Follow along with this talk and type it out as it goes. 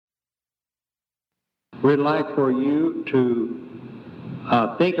we'd like for you to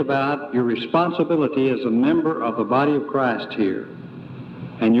think about your responsibility as a member of the body of Christ here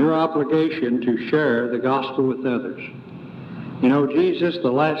and your obligation to share the gospel with others. You know, Jesus,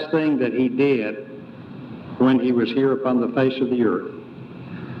 the last thing that he did when he was here upon the face of the earth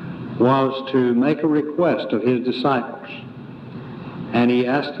was to make a request of his disciples. And he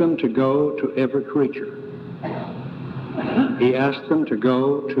asked them to go to every creature. He asked them to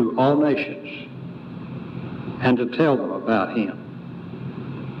go to all nations and to tell them about him.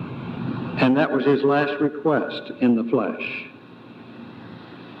 And that was his last request in the flesh.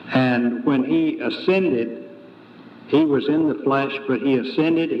 And when he ascended, he was in the flesh, but he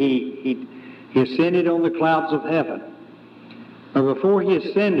ascended, he ascended on the clouds of heaven. But before he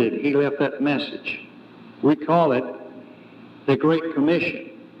ascended, he left that message. We call it the Great Commission.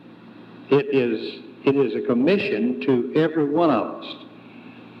 It is a commission to every one of us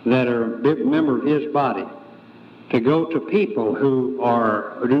that are a member of his body to go to people who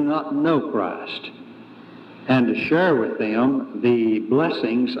do not know Christ and to share with them the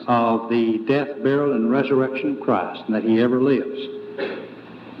blessings of the death, burial, and resurrection of Christ, and that he ever lives.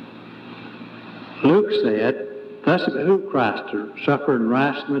 Luke said, "Thus it behooved Christ to suffer and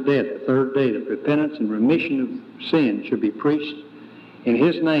rise from the dead the third day, that repentance and remission of sin should be preached in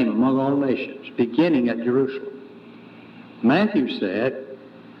his name among all nations, beginning at Jerusalem." Matthew said,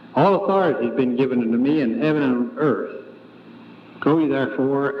 "All authority has been given unto me in heaven and on earth. Go ye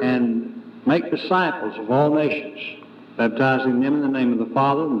therefore and make disciples of all nations, baptizing them in the name of the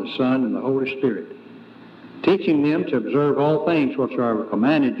Father and the Son and the Holy Spirit, teaching them to observe all things whatsoever I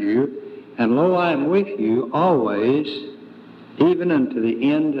commanded you. And lo, I am with you always, even unto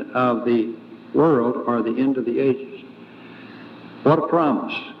the end of the world," or the end of the ages. What a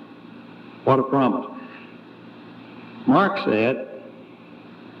promise. What a promise. Mark said,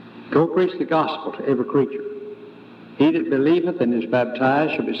 "Go preach the gospel to every creature. He that believeth and is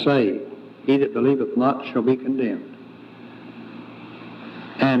baptized shall be saved. He that believeth not shall be condemned."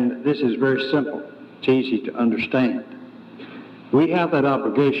 And this is very simple. It's easy to understand. We have that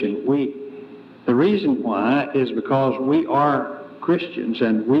obligation. The reason why is because we are Christians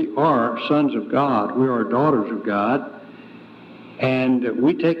and we are sons of God. We are daughters of God. And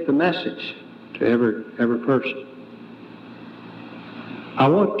we take the message to every person. I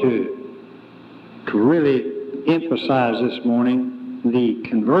want to really emphasize this morning the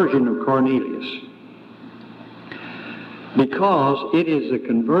conversion of Cornelius, because it is the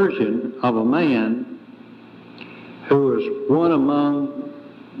conversion of a man who was one among,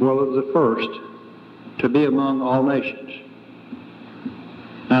 the first to be among all nations.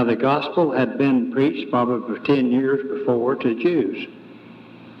 Now, the gospel had been preached probably for 10 years before to Jews,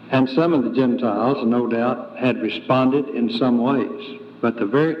 and some of the Gentiles, no doubt, had responded in some ways. But the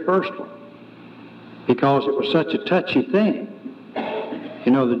very first one, because it was such a touchy thing,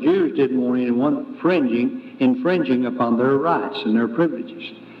 you know, the Jews didn't want anyone infringing upon their rights and their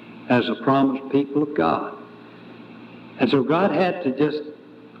privileges as a promised people of God. And so God had to just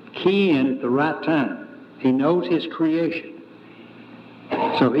key in at the right time. He knows his creation.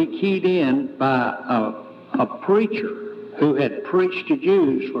 So he keyed in by a preacher who had preached to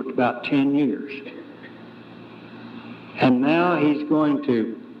Jews for about 10 years. And now he's going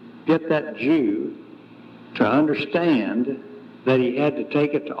to get that Jew to understand that he had to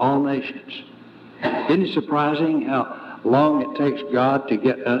take it to all nations. Isn't it surprising how long it takes God to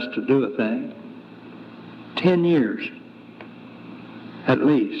get us to do a thing? 10 years, at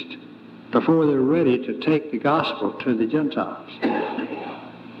least, before they're ready to take the gospel to the Gentiles.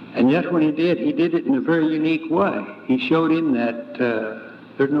 And yet when he did it in a very unique way. He showed him that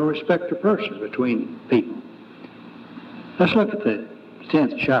there's no respect of person between people. Let's look at the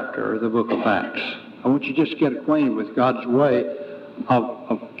 10th chapter of the book of Acts. I want you to just get acquainted with God's way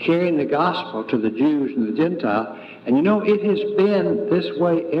of carrying the gospel to the Jews and the Gentiles. And you know, it has been this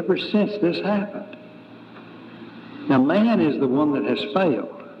way ever since this happened. Now, man is the one that has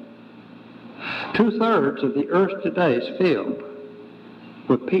failed. 2/3 of the earth today is filled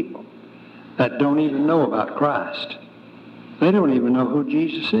with people that don't even know about Christ. They don't even know who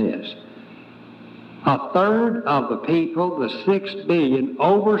Jesus is. 1/3 of the people, the 6 billion,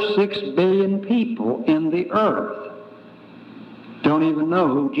 over 6 billion people in the earth, don't even know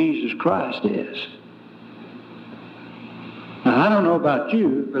who Jesus Christ is. Now, I don't know about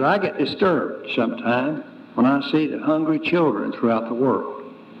you, but I get disturbed sometimes when I see the hungry children throughout the world.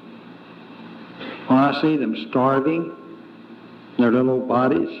 When I see them starving, their little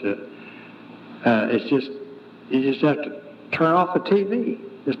bodies, you just have to turn off the TV.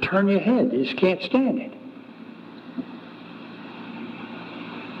 Just turn your head. You just can't stand it.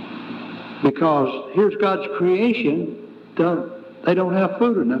 Because here's God's creation, they don't have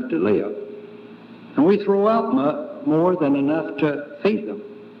food enough to live. And we throw out more than enough to feed them.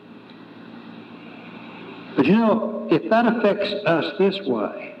 But you know, if that affects us this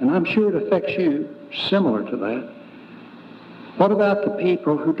way, and I'm sure it affects you similar to that, what about the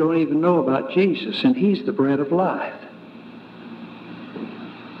people who don't even know about Jesus, and He's the bread of life?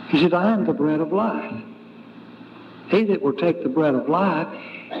 He said, I am the bread of life. He that will take the bread of life,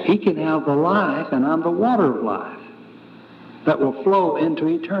 he can have the life, and I'm the water of life that will flow into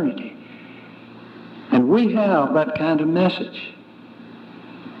eternity. And we have that kind of message.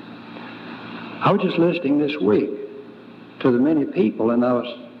 I was just listening this week to the many people, and I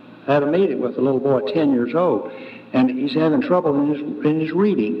had a meeting with a little boy 10 years old, and he's having trouble in his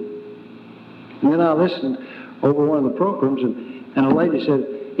reading. And then I listened over one of the programs, and a lady said,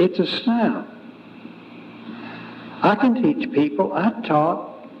 it's a sound. I can teach people. I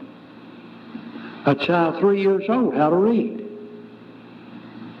taught a child 3 years old how to read.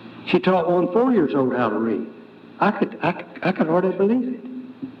 She taught one 4 years old how to read. I could hardly believe it.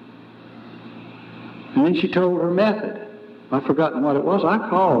 And then she told her method. I've forgotten what it was. I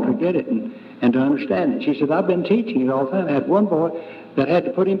called to get it and to understand it. She said, I've been teaching it all the time. I had one boy that had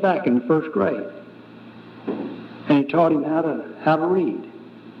to put him back in the first grade. And he taught him how to read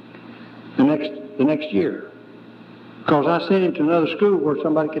the next year. Because I sent him to another school where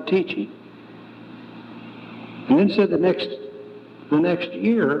somebody could teach him. And then said the next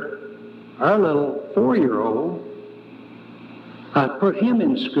year, our little 4-year-old, I put him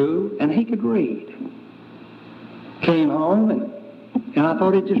in school and he could read. Came home and I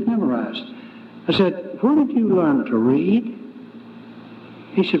thought he'd just memorized. I said, where did you learn to read?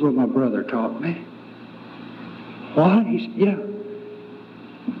 He said, well, my brother taught me. What? He said, yeah.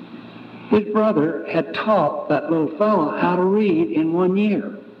 His brother had taught that little fellow how to read in 1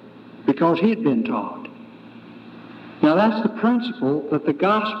 year because he had been taught. Now that's the principle that the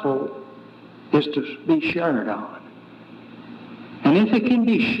gospel is to be shared on. And if it can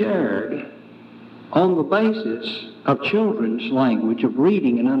be shared on the basis of children's language, of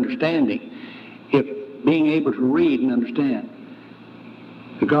reading and understanding, if being able to read and understand,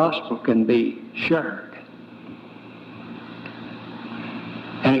 the gospel can be shared.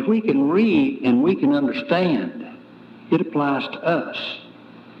 And if we can read and we can understand, it applies to us.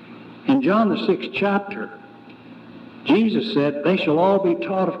 In John the 6th chapter, Jesus said, they shall all be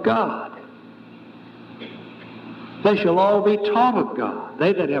taught of God. They shall all be taught of God.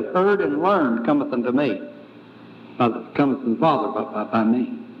 They that have heard and learned cometh unto me. Cometh from the Father by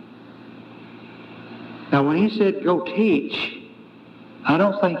me. Now when he said go teach, I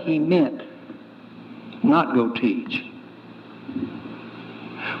don't think he meant not go teach.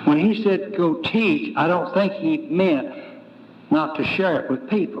 When he said go teach, I don't think he meant not to share it with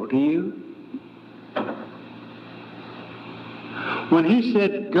people. Do you? When he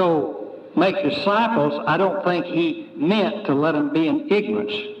said go make disciples, I don't think he meant to let them be in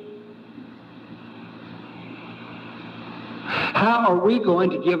ignorance. How are we going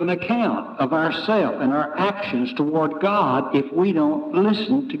to give an account of ourselves and our actions toward God if we don't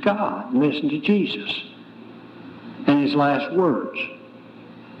listen to God, listen to Jesus and His last words?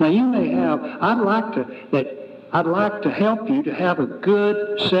 Now you may have, I'd like to help you to have a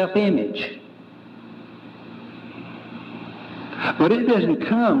good self-image. But it doesn't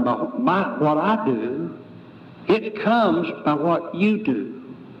come by what I do. It comes by what you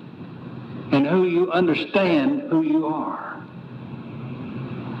do and who you understand who you are.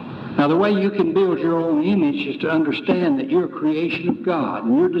 Now the way you can build your own image is to understand that you're a creation of God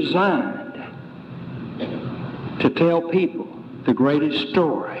and you're designed to tell people the greatest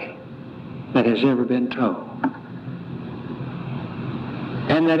story that has ever been told.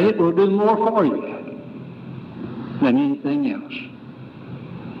 And that it will do more for you than anything else.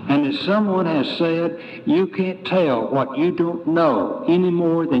 And as someone has said, you can't tell what you don't know any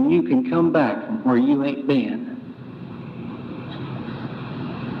more than you can come back from where you ain't been.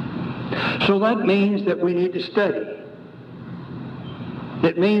 So that means that we need to study.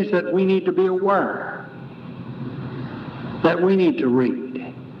 It means that we need to be aware, that we need to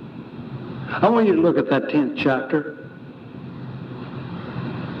read. I want you to look at that 10th chapter.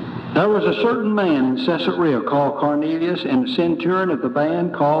 There was a certain man in Caesarea called Cornelius, and the centurion of the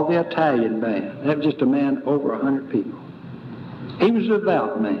band called the Italian band. That was just a man over 100 people. He was a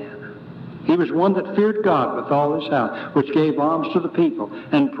devout man. He was one that feared God with all his house, which gave alms to the people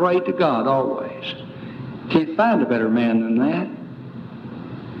and prayed to God always. Can't find a better man than that.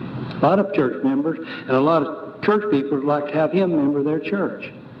 A lot of church members and a lot of church people would like to have him member their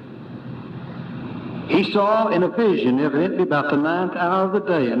church. He saw in a vision, evidently about the 9th hour of the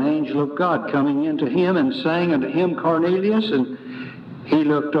day, an angel of God coming into him and saying unto him, Cornelius, and he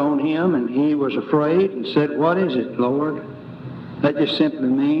looked on him and he was afraid and said, What is it, Lord? That just simply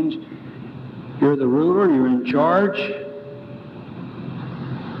means you're the ruler, you're in charge.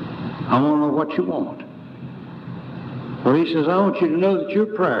 I want to know what you want. Well, he says, I want you to know that your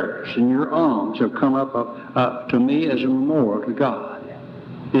prayers and your alms have come up to me as a memorial to God.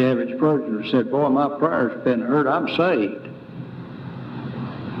 The average person said, Boy, my prayers have been heard, I'm saved.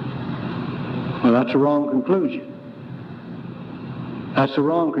 Well, that's a wrong conclusion. That's the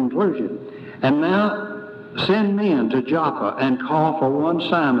wrong conclusion. And now send men to Joppa and call for one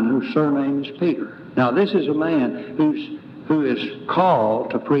Simon whose surname is Peter. Now this is a man who is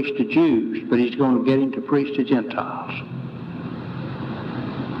called to preach to Jews, but he's going to get him to preach to Gentiles.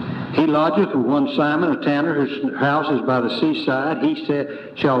 He lodgeth with one Simon, a tanner, whose house is by the seaside. He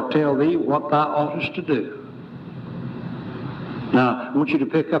said, shall tell thee what thou oughtest to do. Now, I want you to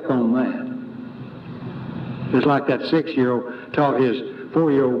pick up on that. It's like that 6-year-old taught his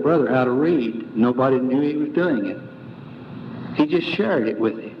 4-year-old brother how to read. Nobody knew he was doing it. He just shared it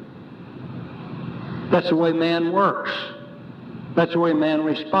with him. That's the way man works. That's the way man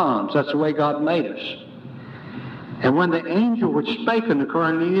responds. That's the way God made us. And when the angel which spake unto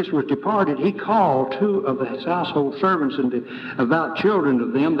Cornelius was departed, he called 2 of his household servants and the devout children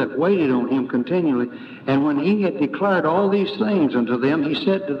of them that waited on him continually. And when he had declared all these things unto them, he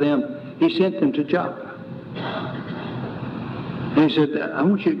said to them, he sent them to Joppa. And he said, I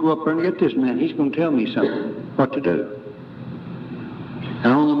want you to go up there and get this man. He's going to tell me something, what to do.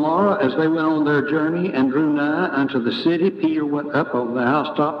 And on the morrow, as they went on their journey and drew nigh unto the city, Peter went up on the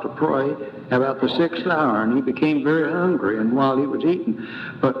housetop to pray about the 6th hour, and he became very hungry. And while he was eating,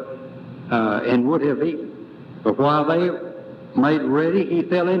 and would have eaten, but while they made ready, he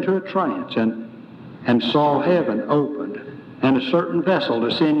fell into a trance and saw heaven opened, and a certain vessel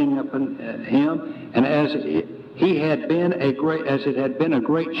descending upon him, and as it had been a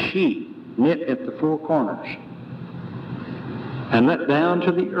great sheet knit at the 4 corners, and let down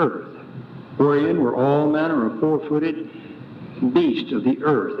to the earth, wherein were all manner of 4-footed beasts of the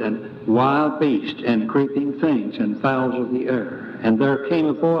earth, and wild beasts, and creeping things, and fowls of the air. And there came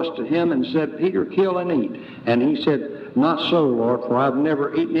a voice to him and said, Peter, kill and eat. And he said, Not so, Lord, for I've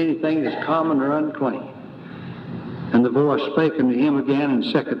never eaten anything that's common or unclean. And the voice spake unto him again in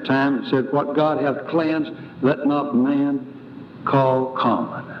 2nd time, and said, What God hath cleansed, let not man call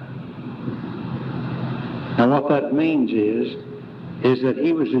common. Now what that means is that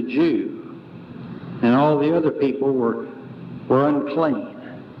he was a Jew, and all the other people were unclean.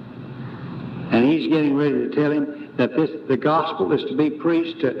 And he's getting ready to tell him that the gospel is to be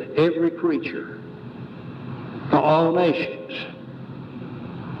preached to every creature, to all nations.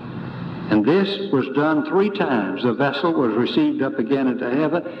 And this was done 3 times. The vessel was received up again into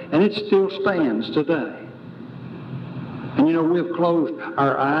heaven, and it still stands today. And you know, we've closed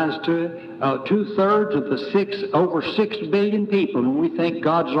our eyes to it. 2/3 of the over 6 billion people, and we think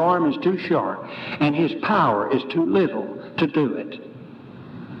God's arm is too short and his power is too little to do it.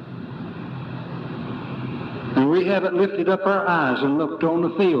 And we haven't lifted up our eyes and looked on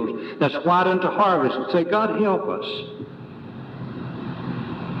the fields that's white unto harvest and say, God, help us.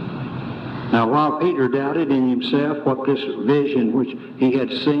 Now, while Peter doubted in himself what this vision which he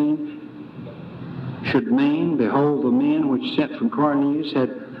had seen should mean, behold, the men which sent from Cornelius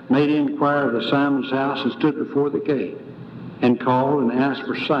had made inquiry of the Simon's house and stood before the gate and called and asked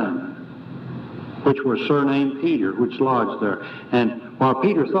for Simon, which was surnamed Peter, which lodged there. And while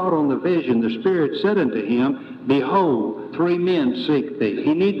Peter thought on the vision, the Spirit said unto him, Behold, 3 men seek thee.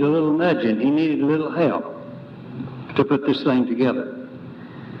 He needed a little nudging. He needed a little help to put this thing together.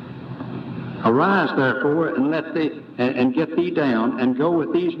 Arise, therefore, and get thee down, and go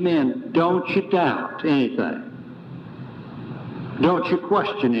with these men. Don't you doubt anything. Don't you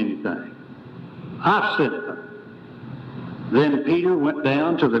question anything. I've sent them. Then Peter went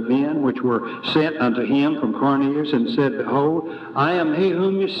down to the men which were sent unto him from Cornelius, and said, Behold, I am he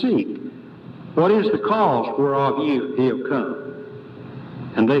whom you seek. What is the cause whereof ye have come?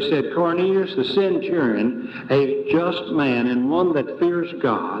 And they said, Cornelius the centurion, a just man, and one that fears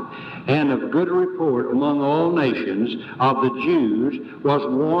God, and of good report among all nations of the Jews, was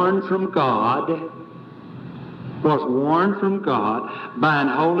warned from God by an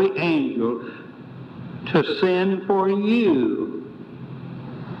holy angel to send for you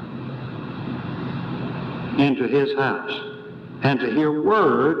into his house, and to hear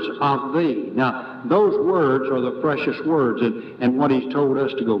words of thee. Now, those words are the precious words and what he's told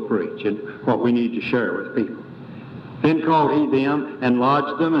us to go preach and what we need to share with people. Then called he them and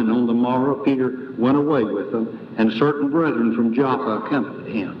lodged them, and on the morrow Peter went away with them, and certain brethren from Joppa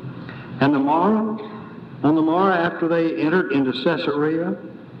accompanied him. And on the morrow after they entered into Caesarea,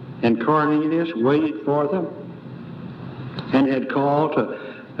 and Cornelius waited for them, and had called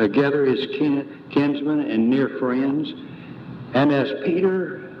to gather his kinsmen and near friends. And as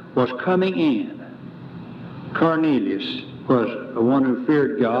Peter was coming in, Cornelius was one who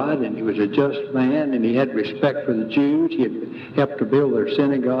feared God, and he was a just man, and he had respect for the Jews. He had helped to build their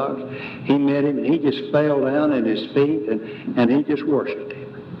synagogues. He met him, and he just fell down at his feet, and he just worshiped him.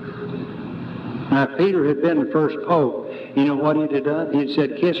 Now, if Peter had been the first pope, you know what he'd have done? He'd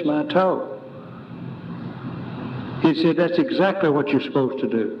said, "Kiss my toe." He said, "That's exactly what you're supposed to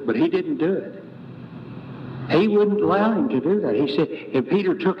do." But he didn't do it. He wouldn't allow him to do that. He said, and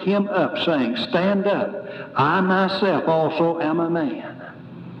Peter took him up, saying, "Stand up. I myself also am a man."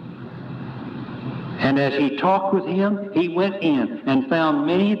 And as he talked with him, he went in and found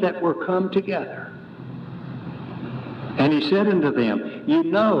many that were come together. And he said unto them, "You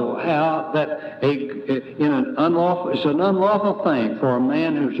know how that it's an unlawful thing for a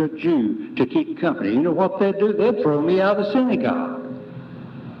man who's a Jew to keep company." You know what they'd do? They'd throw me out of the synagogue.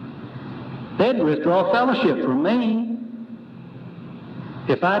 They'd withdraw fellowship from me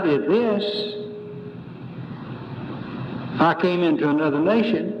if I did this. If I came into another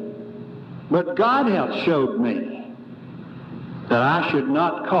nation. But God hath showed me that I should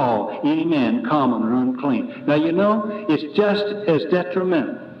not call any man common or unclean. Now, you know, it's just as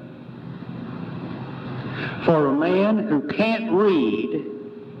detrimental for a man who can't read,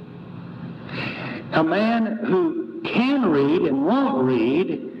 a man who can read and won't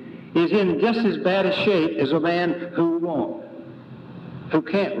read is in just as bad a shape as a man who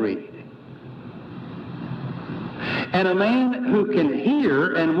can't read. And a man who can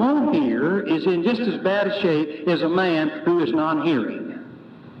hear and won't hear is in just as bad a shape as a man who is non-hearing.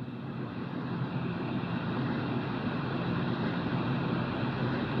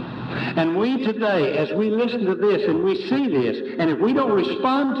 And we today, as we listen to this and we see this, and if we don't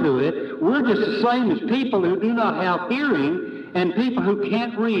respond to it, we're just the same as people who do not have hearing and people who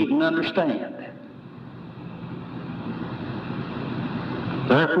can't read and understand.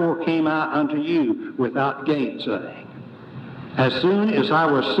 Therefore came I unto you without gainsaying. As soon as I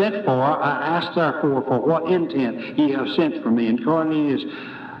was sent for, I asked therefore for what intent ye have sent for me. And Cornelius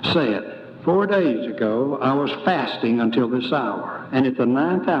said, 4 days ago I was fasting until this hour, and at the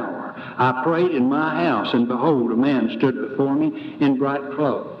 9th hour I prayed in my house, and behold, a man stood before me in bright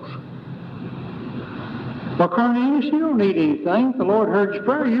clothes. Well, Cornelius, you don't need anything. The Lord heard your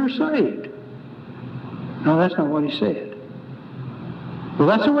prayer. You're saved. No, that's not what he said. Well,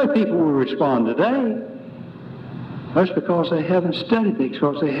 that's the way people will respond today. That's because they haven't studied it,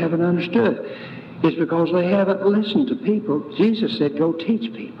 because they haven't understood. It's because they haven't listened to people. Jesus said, "Go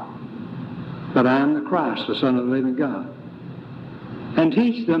teach people that I am the Christ, the Son of the living God." And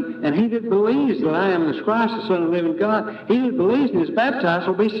teach them, and he that believes that I am the Christ, the Son of the living God, he that believes and is baptized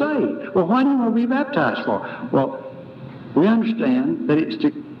will be saved. Well, why do you want to be baptized for? Well, we understand that it's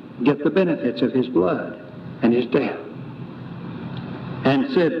to get the benefits of his blood and his death. And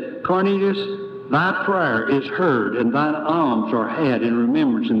said, "Cornelius, thy prayer is heard, and thine alms are had in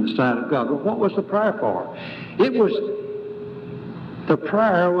remembrance in the sight of God." Well, what was the prayer for? The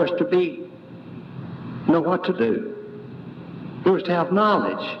prayer was to know what to do. It was to have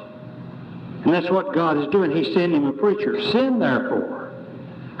knowledge. And that's what God is doing. He's sending a preacher. Send, therefore,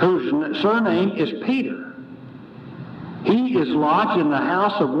 whose surname is Peter. He is lodged in the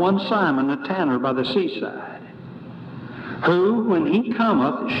house of one Simon, a tanner by the seaside, who, when he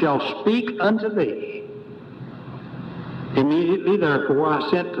cometh, shall speak unto thee. Immediately, therefore, I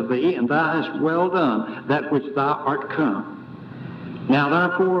sent to thee, and thou hast well done that which thou art come. Now,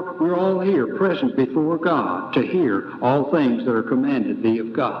 therefore, we're all here present before God to hear all things that are commanded thee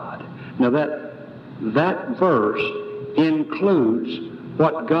of God. Now, that verse includes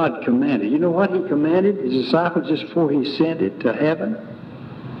what God commanded. You know what he commanded his disciples just before he sent it to heaven?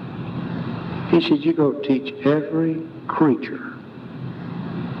 He said, "You go teach every creature.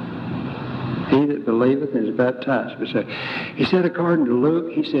 He that believeth and is baptized." He said, according to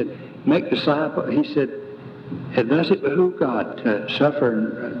Luke, he said, "Make disciples." He said, "And thus it behoove God to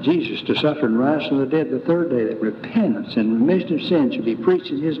suffer, Jesus to suffer and rise from the dead the third day, that repentance and remission of sins should be preached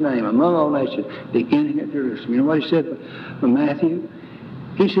in his name among all nations, beginning at Jerusalem." You know what he said from Matthew?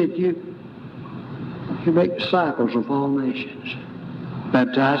 He said, you make disciples of all nations,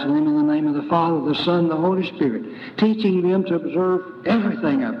 baptizing them in the name of the Father, the Son, and the Holy Spirit, teaching them to observe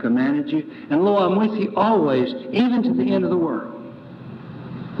everything I've commanded you, and lo, I'm with you always, even to the end of the world.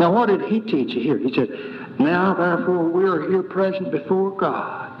 Now, what did he teach you here? He said, Now, therefore, we are here present before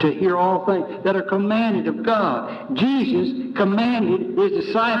God to hear all things that are commanded of God. Jesus commanded his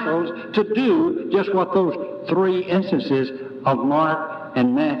disciples to do just what those three instances of Mark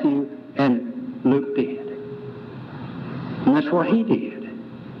and Matthew and Luke did. And that's what he did.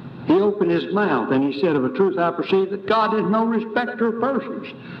 He opened his mouth and he said, of a truth I perceive that God is no respecter of persons.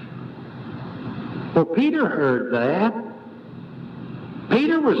 Well, Peter heard that.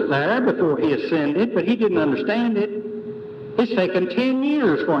 Peter was there before he ascended, but he didn't understand it. It's taken 10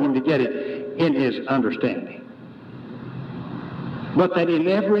 years for him to get it in his understanding. But that in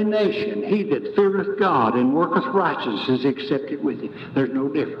every nation he that feareth God and worketh righteousness is accepted with him. There's no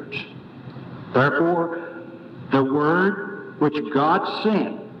difference. Therefore, the word which God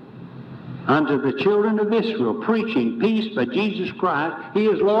sent unto the children of Israel, preaching peace by Jesus Christ, he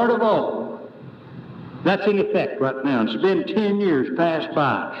is Lord of all. That's in effect right now. It's been 10 years passed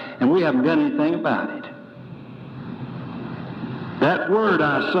by, and we haven't done anything about it. That word,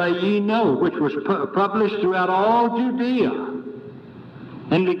 I say, ye know, which was published throughout all Judea,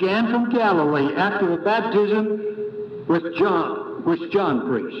 and began from Galilee after the baptism with John, which John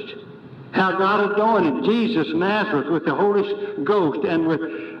preached. How God anointed Jesus of Nazareth with the Holy Ghost and with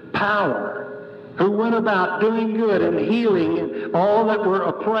power, who went about doing good and healing all that were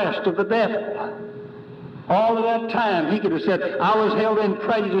oppressed of the devil. All of that time, he could have said, I was held in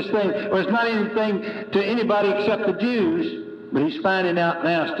prejudice thing. It was not anything to anybody except the Jews. But he's finding out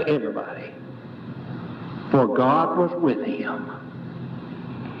now it's to everybody. For God was with him.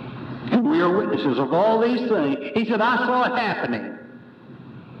 And we are witnesses of all these things. He said, I saw it happening,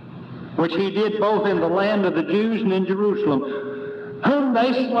 which he did both in the land of the Jews and in Jerusalem, whom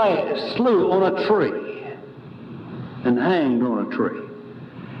they slew on a tree and hanged on a tree.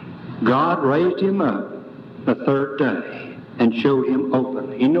 God raised him up the third day and showed him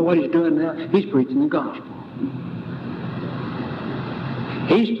openly. You know what he's doing now? He's preaching the gospel.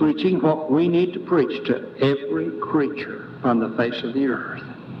 He's preaching what we need to preach to every creature on the face of the earth.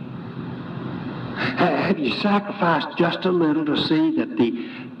 Have you sacrificed just a little to see that the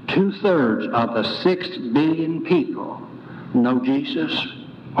 2/3 of the 6 billion people know Jesus?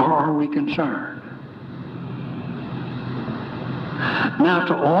 Or are we concerned? Now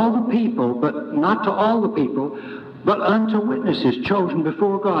to all the people, but not to all the people, but unto witnesses chosen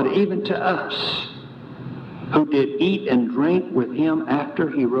before God, even to us, who did eat and drink with him after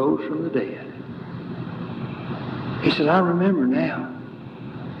he rose from the dead. He said, I remember now.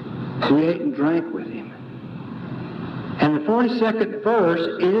 We ate and drank with him. And the 42nd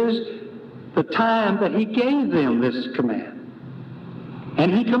verse is the time that he gave them this command.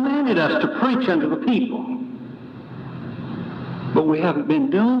 And he commanded us to preach unto the people. But we haven't been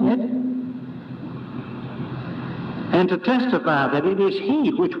doing it. And to testify that it is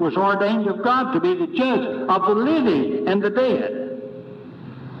he which was ordained of God to be the judge of the living and the dead.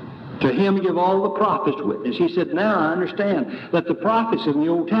 To him give all the prophets witness. He said, now I understand that the prophets in the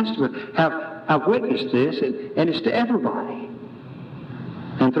Old Testament have witnessed this, and it's to everybody.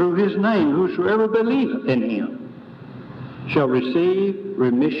 And through his name, whosoever believeth in him shall receive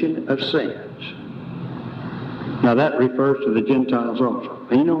remission of sins. Now that refers to the Gentiles also.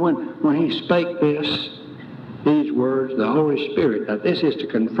 And you know, when he spake these words, the Holy Spirit, now this is to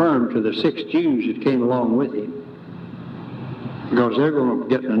confirm to the 6 Jews that came along with him, because they're going to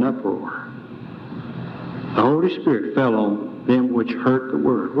get in an uproar. The Holy Spirit fell on them which heard the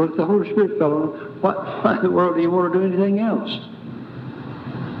word. Well, if the Holy Spirit fell on them, why in the world do you want to do anything else?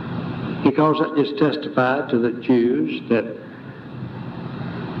 Because that just testified to the Jews that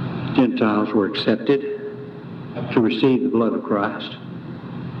Gentiles were accepted to receive the blood of Christ.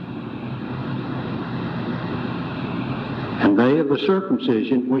 And they of the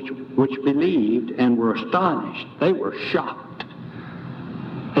circumcision which believed and were astonished, they were shocked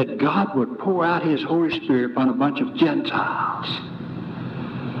that God would pour out his Holy Spirit upon a bunch of Gentiles.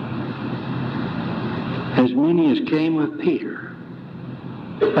 As many as came with Peter.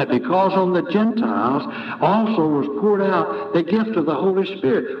 That because on the Gentiles also was poured out the gift of the Holy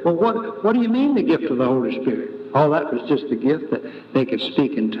Spirit. Well, what do you mean the gift of the Holy Spirit? Oh, that was just the gift that they could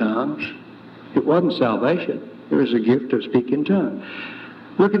speak in tongues. It wasn't salvation. It was a gift of speaking tongues.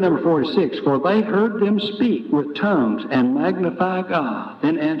 Look at number 46. For they heard them speak with tongues and magnify God.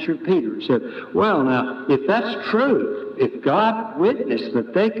 Then answered Peter and said, well, now, if that's true, if God witnessed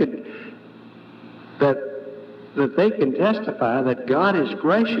that they could, that they can testify that God is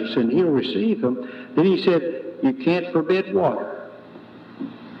gracious and he'll receive them, then he said, you can't forbid water.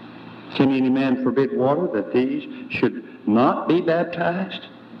 Can any man forbid water that these should not be baptized?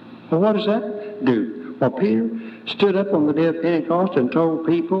 Well, what does that do? Well, Peter stood up on the day of Pentecost and told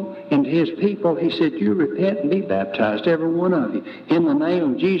people, and to his people, he said, you repent and be baptized, every one of you, in the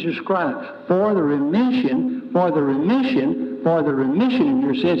name of Jesus Christ, for the remission of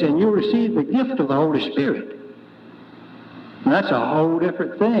your sins, and you'll receive the gift of the Holy Spirit. And that's a whole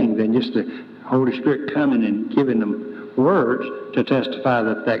different thing than just the Holy Spirit coming and giving them words to testify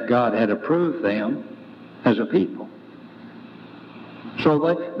that God had approved them as a people.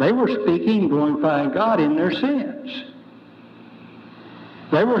 So they were speaking, glorifying God in their sins.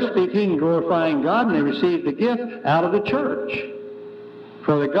 They were speaking, glorifying God, and they received the gift out of the church.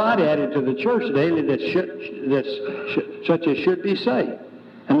 For that God added to the church daily such as should be saved.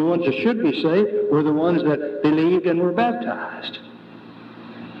 And the ones that should be saved were the ones that believed and were baptized.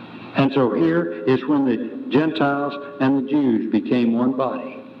 And so here is when the Gentiles and the Jews became one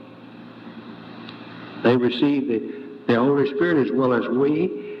body. They received the Holy Spirit as well as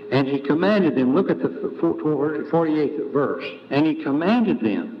we, and he commanded them, look at the 48th verse, and he commanded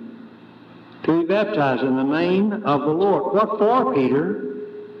them to be baptized in the name of the Lord. What for, Peter?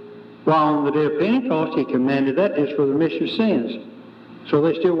 While on the day of Pentecost he commanded that is for the remission of sins. So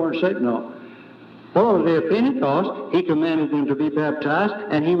they still weren't saved? No. Well, on the day of Pentecost, he commanded them to be baptized,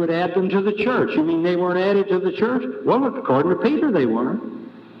 and he would add them to the church. You mean they weren't added to the church? Well, according to Peter, they weren't.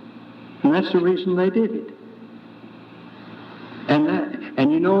 And that's the reason they did it.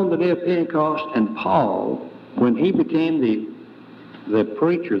 And you know, on the day of Pentecost, and Paul, when he became the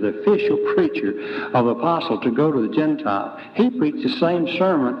preacher, the official preacher of the apostle to go to the Gentiles, he preached the same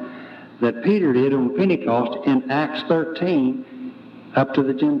sermon that Peter did on Pentecost in Acts 13 up to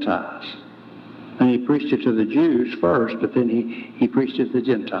the Gentiles. And he preached it to the Jews first, but then he preached it to the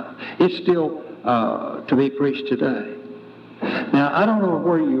Gentiles. It's still to be preached today. Now, I don't know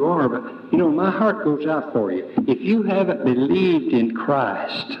where you are, but, my heart goes out for you. If you haven't believed in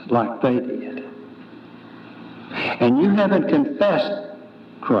Christ like they did, and you haven't confessed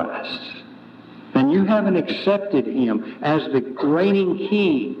Christ, and you haven't accepted him as the reigning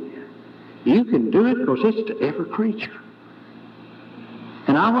king, you can do it because it's to every creature.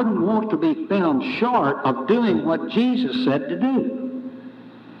 And I wouldn't want to be found short of doing what Jesus said to do.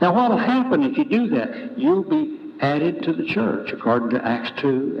 Now, what will happen if you do that? You'll be added to the church, according to Acts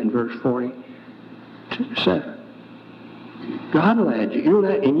 2 and verse 47. God will add you.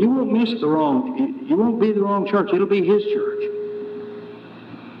 And you won't miss you won't be the wrong church. It'll be his church.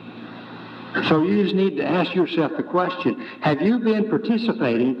 So you just need to ask yourself the question, have you been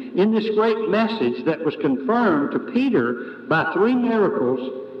participating in this great message that was confirmed to Peter by 3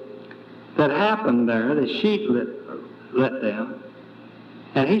 miracles that happened there? The sheet let down.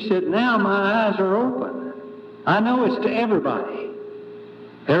 And he said, now my eyes are open. I know it's to everybody.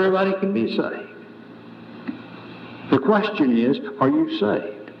 Everybody can be saved. The question is, are you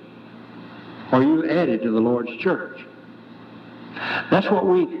saved? Are you added to the Lord's church? That's what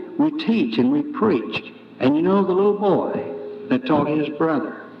we teach and we preach. And the little boy that taught his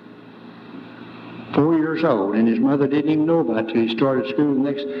brother, 4 years old, and his mother didn't even know about it until he started school the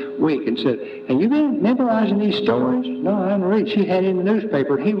next week, and said, have you been memorizing these stories? No, I haven't read. She had it in the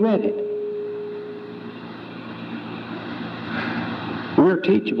newspaper, and he read it. We're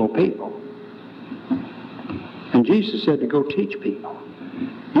teachable people. And Jesus said to go teach people.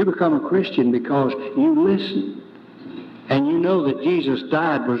 You become a Christian because you listen. And you know that Jesus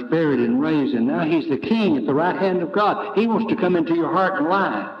died, was buried, and raised, and now he's the king at the right hand of God. He wants to come into your heart and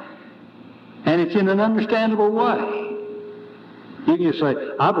life. And it's in an understandable way. You can just say,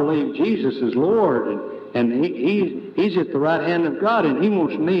 I believe Jesus is Lord, and he's at the right hand of God, and he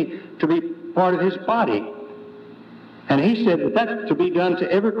wants me to be part of his body. And he said that that's to be done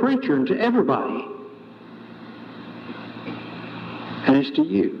to every creature and to everybody. And it's to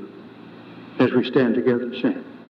you as we stand together and sing.